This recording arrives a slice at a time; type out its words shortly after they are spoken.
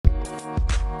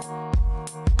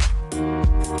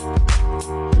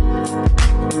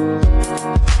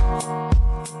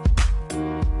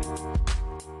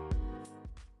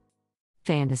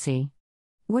Fantasy.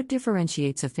 What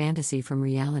differentiates a fantasy from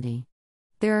reality?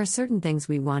 There are certain things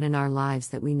we want in our lives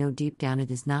that we know deep down it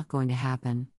is not going to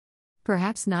happen.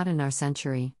 Perhaps not in our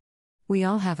century. We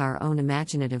all have our own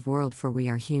imaginative world, for we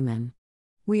are human.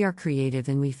 We are creative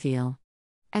and we feel.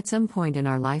 At some point in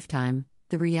our lifetime,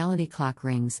 the reality clock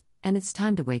rings, and it's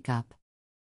time to wake up.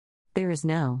 There is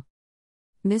no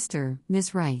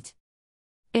Ms. Right.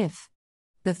 If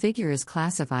the figure is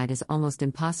classified as almost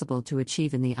impossible to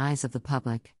achieve in the eyes of the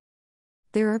public.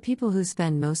 There are people who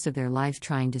spend most of their life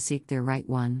trying to seek their right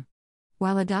one.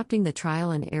 While adopting the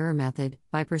trial and error method,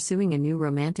 by pursuing a new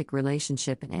romantic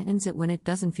relationship and ends it when it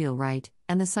doesn't feel right,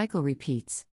 and the cycle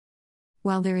repeats.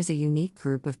 While there is a unique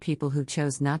group of people who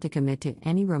chose not to commit to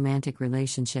any romantic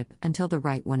relationship until the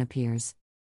right one appears.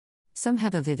 Some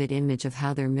have a vivid image of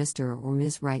how their Mr. or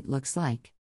Ms. Right looks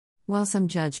like, while some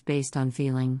judge based on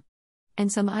feeling.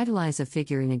 And some idolize a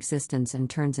figure in existence and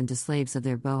turns into slaves of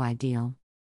their beau ideal.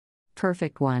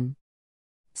 Perfect one.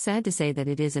 Sad to say that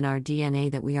it is in our DNA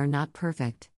that we are not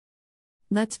perfect.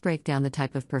 Let's break down the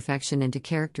type of perfection into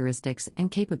characteristics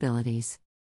and capabilities.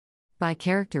 By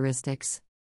characteristics.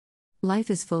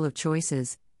 Life is full of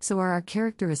choices, so are our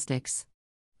characteristics.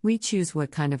 We choose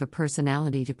what kind of a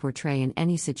personality to portray in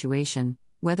any situation,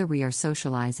 whether we are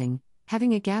socializing,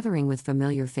 having a gathering with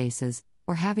familiar faces,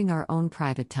 or having our own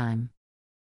private time.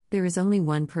 There is only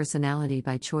one personality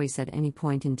by choice at any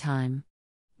point in time.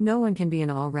 No one can be an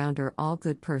all-rounder,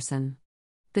 all-good person.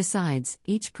 Besides,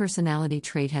 each personality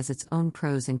trait has its own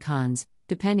pros and cons,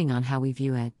 depending on how we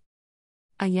view it.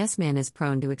 A yes man is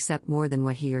prone to accept more than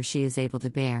what he or she is able to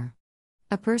bear.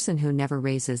 A person who never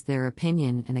raises their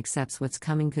opinion and accepts what's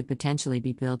coming could potentially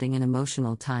be building an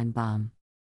emotional time bomb.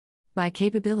 By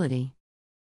capability.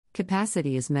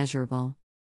 Capacity is measurable.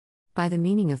 By the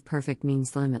meaning of perfect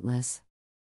means limitless.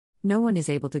 No one is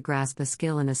able to grasp a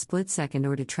skill in a split second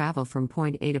or to travel from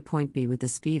point A to point B with the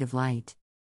speed of light.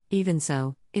 Even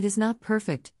so, it is not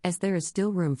perfect, as there is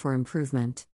still room for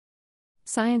improvement.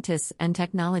 Scientists and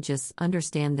technologists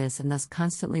understand this and thus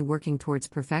constantly working towards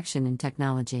perfection in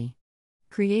technology.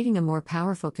 Creating a more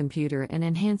powerful computer and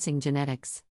enhancing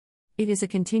genetics. It is a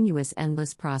continuous,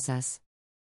 endless process.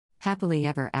 Happily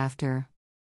ever after.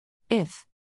 If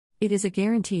it is a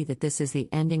guarantee that this is the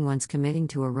ending once committing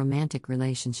to a romantic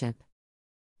relationship.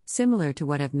 Similar to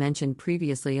what I've mentioned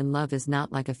previously, in love is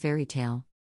not like a fairy tale.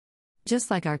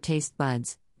 Just like our taste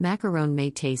buds, macaron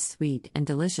may taste sweet and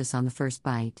delicious on the first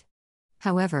bite.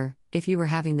 However, if you were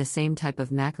having the same type of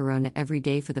macaron every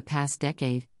day for the past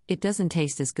decade, it doesn't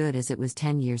taste as good as it was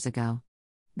 10 years ago.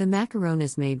 The macaron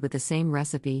is made with the same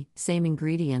recipe, same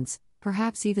ingredients,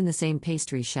 perhaps even the same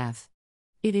pastry chef.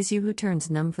 It is you who turns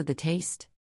numb for the taste.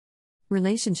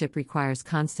 Relationship requires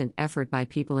constant effort by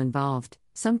people involved,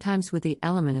 sometimes with the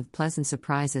element of pleasant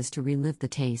surprises to relive the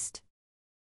taste.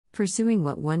 Pursuing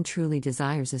what one truly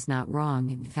desires is not wrong,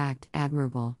 in fact,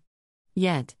 admirable.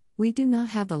 Yet, we do not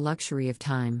have the luxury of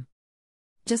time.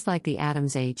 Just like the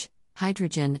atoms H,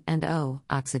 hydrogen, and O,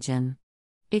 oxygen.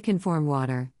 It can form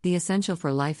water, the essential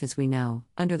for life as we know,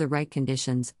 under the right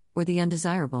conditions, or the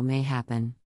undesirable may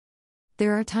happen.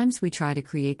 There are times we try to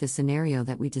create the scenario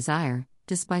that we desire,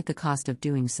 despite the cost of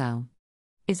doing so.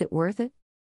 Is it worth it?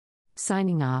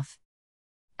 Signing off.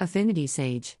 Affinity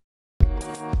Sage.